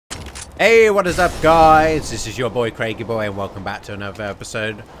Hey, what is up, guys? This is your boy Craigy Boy, and welcome back to another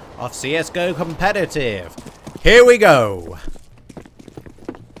episode of CSGO Competitive. Here we go.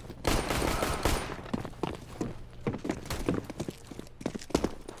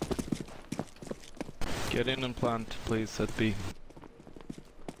 Get in and plant, please, at B.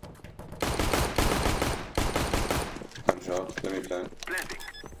 One shot, let me plant.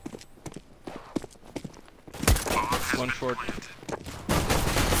 One short.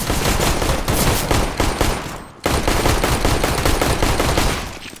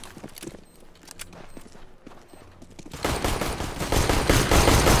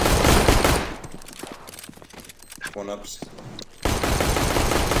 One ups.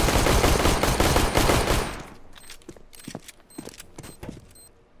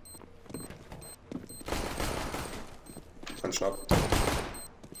 One shot.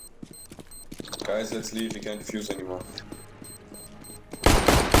 Guys, let's leave, we can't defuse anymore.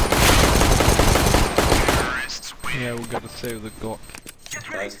 Yeah, we gotta save the Glock.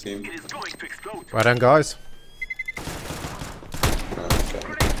 Nice team. Right on, guys. Okay.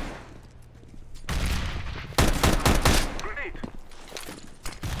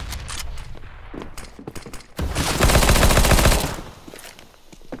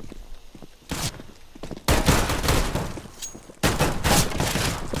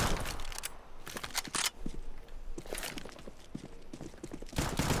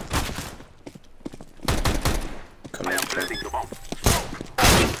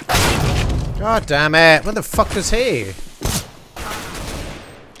 God damn it! What the fuck is he?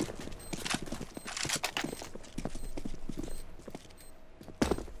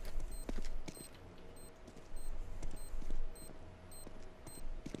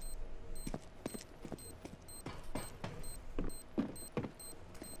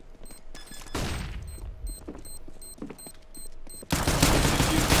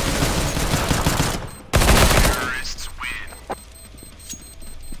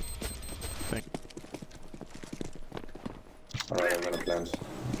 Alright, I'm gonna plant.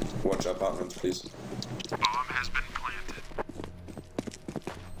 Watch apartments, please. Bomb has been planted.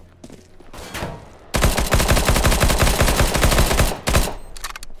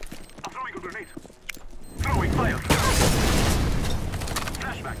 I'm throwing a grenade. Throwing fire.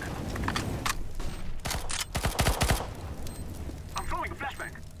 Flashback. I'm throwing a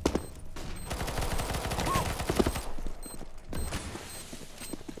flashback.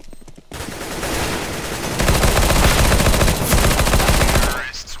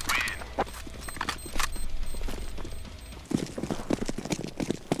 Terrorists win.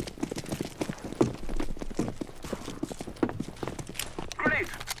 Grenade.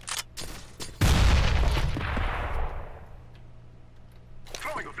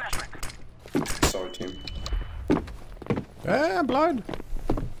 Throwing a flashback. Sorry, team. I'm blind.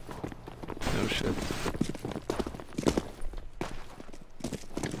 No shit.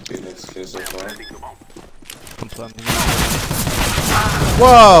 Okay, let's clear so far. Planting the bomb. I'm planting.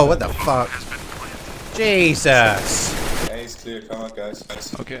 Whoa! What the fuck? Jesus! Hey, it's clear, come on, guys.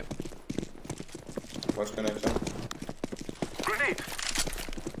 Okay. Watch connector. Grenade.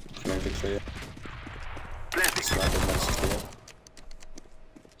 Connector clear. Planting. Sniper box clear.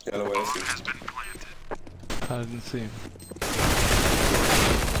 Yellow Bomb AC. has been planted. I didn't see him.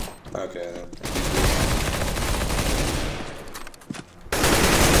 Okay, then.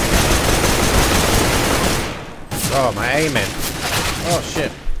 Oh, my aiming. Oh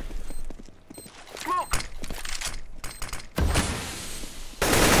shit. Smoke.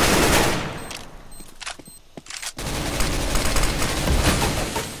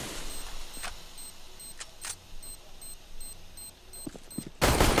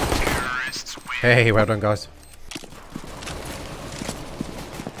 Terrorists win. Hey, well done, guys.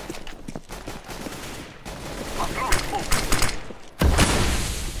 I'm throwing smoke.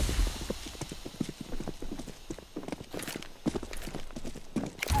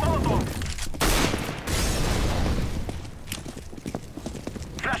 Molotov.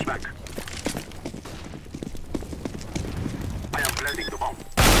 Flashback. I am planting the bomb.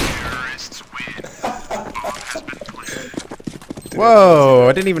 Terrorists win. Bomb has been planted. Whoa!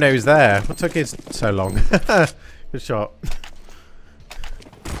 I didn't even know he was there. What took it so long? Good shot.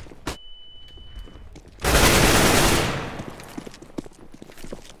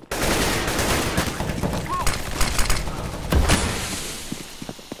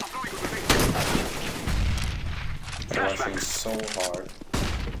 They're rushing so hard.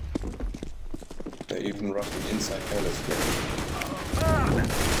 They're even rushing inside Palace here.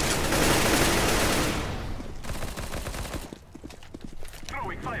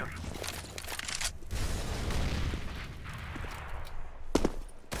 Throwing fire.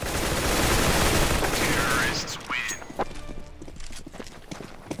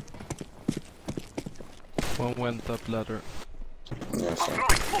 One went up ladder. Yeah, so.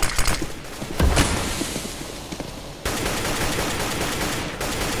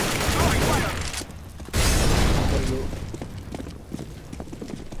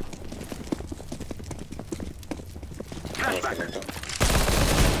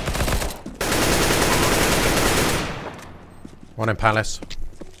 One in Palace.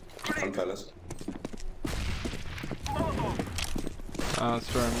 One palace.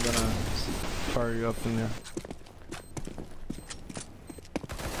 Sorry, I'm gonna fire you up in there.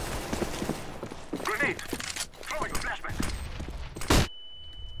 Grenade! Throwing a flashback!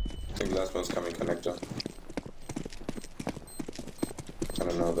 I think last one's coming connector. I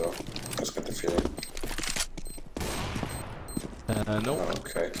don't know though. Just got the feeling. Nope. Oh,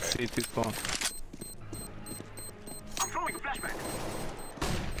 okay. CT spawn. I'm throwing a flashback!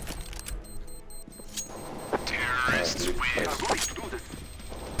 Terrorists win. We are going to do this!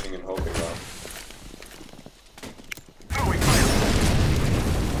 Thinking and hoping now. Throwing fire!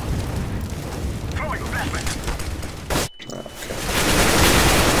 Throwing a flashback! Okay.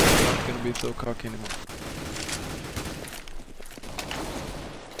 I'm not gonna be so cocky anymore.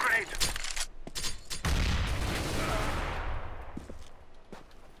 Grenade!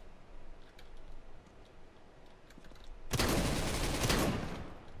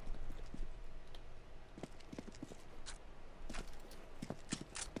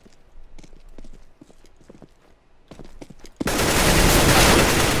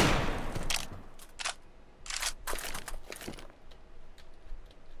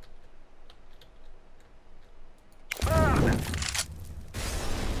 Burn!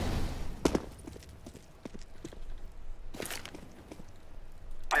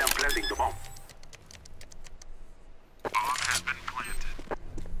 I am planting the bomb. Bomb has been planted.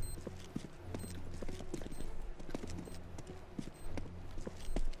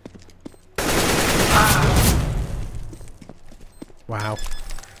 Wow.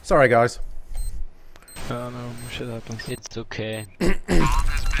 Sorry, guys. Oh no, shit happens. It's okay.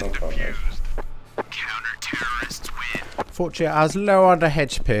 No problem. Counter-terrorists win. Fortunately, I was low on the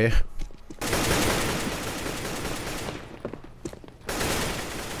HP.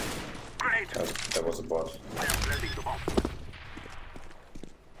 Grenade! That was a bot. I am planting the bomb.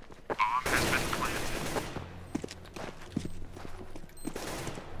 Bomb has been planted.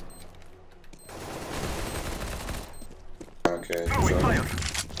 Okay, Throwing so. fire!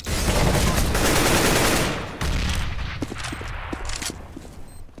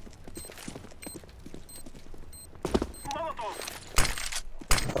 Molotov!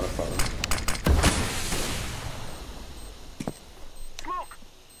 Not a problem. Smoke!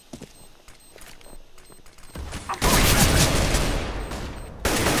 I'm throwing flashback!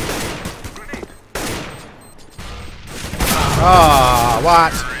 Grenade! Ah,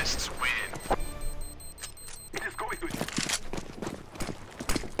 what? Terrorists win. It is going to...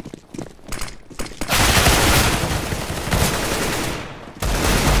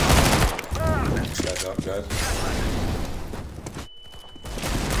 Burn! Slide up, guys.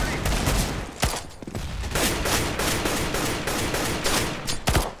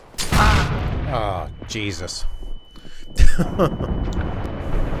 Oh, Jesus. I'm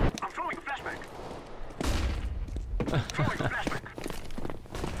throwing a flashback! Throwing a flashback!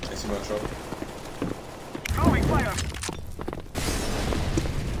 I see my drop. Throwing fire!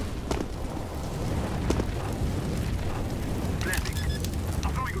 Planting.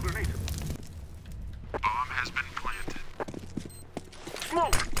 I'm throwing a grenade. Bomb has been planted.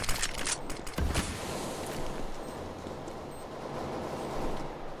 Smoke!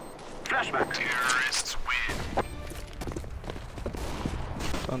 Flashback. Terrorists win.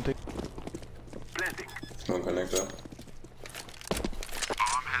 Planting. Planting. One connector.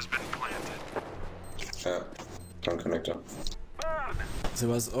 Bomb has been planted. Yeah. One connector. Burn! There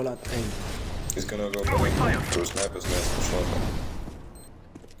was all at aim. He's gonna go Throwing fire. to a sniper's nest for short.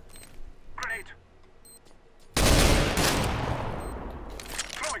 Grenade.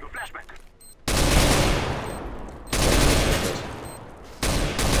 Throwing a flashback.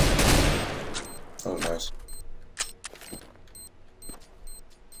 Oh, nice.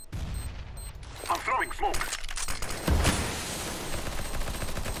 I'm throwing smoke.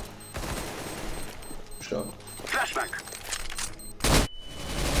 Shot. Flashback.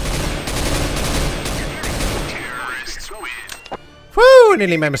 Terrorists win. Woo!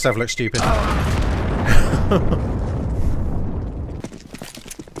 Nearly made myself look stupid.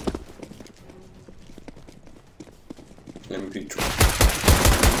 Let me peek.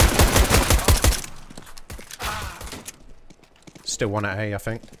 Still one at A, I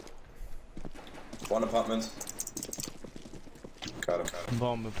think. One apartment. Got him.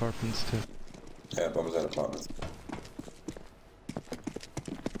 Bomb apartments too. Yeah, bombs and apartments.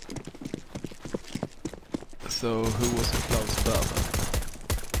 So who was the close brother?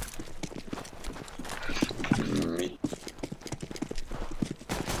 Me.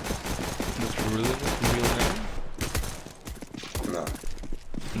 That's really real name? No.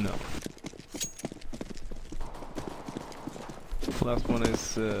 No. The last one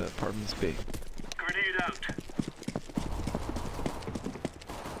is apartments B. Grenade out.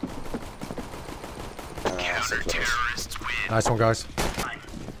 So close. Terrorists win. Nice one, guys.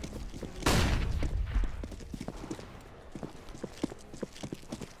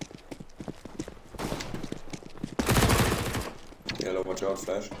 Yellow, watch out,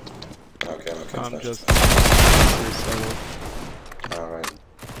 flash. Okay, okay, I'm flash. just... Alright.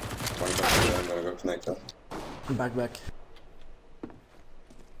 One back, I'm gonna go connector. Back.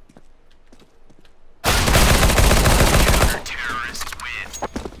 Terrorists win.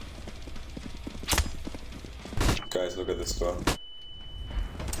 Guys, look at this door.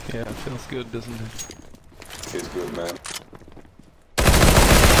 Yeah, it feels good, doesn't it? Feels good, man.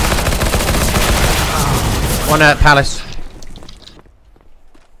 One at Palace.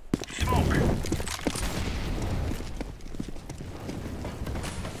 Smoke.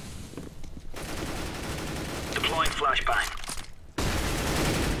 Deploying flashbang.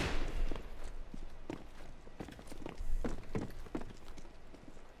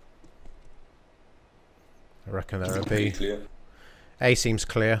 I reckon that would B be. clear. A seems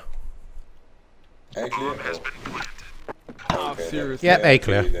clear. A clear? Has been planted. Oh, Okay, seriously? Yep, A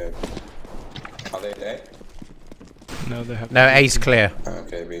clear. there. Are they A? No, they have... No, A's clear.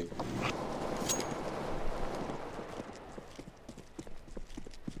 Okay, B.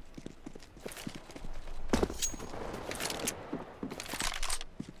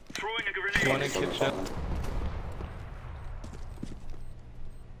 Throwing a grenade. One in kitchen.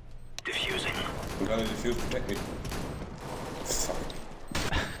 Diffusing. I'm gonna defuse, protect me. Fuck.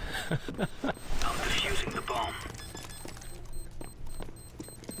 I'm defusing the bomb.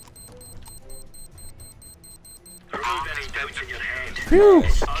 Remove any doubts in your head. Phew.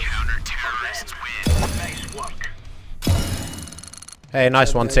 Counter-terrorists win. Nice work. Hey,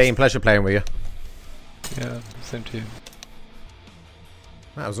 nice one, team. Pleasure playing with you. Yeah, same to you.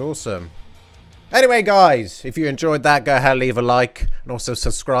 That was awesome. Anyway, guys, if you enjoyed that, go ahead, leave a like, and also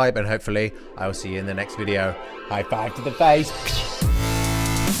subscribe, and hopefully I will see you in the next video. High five to the face.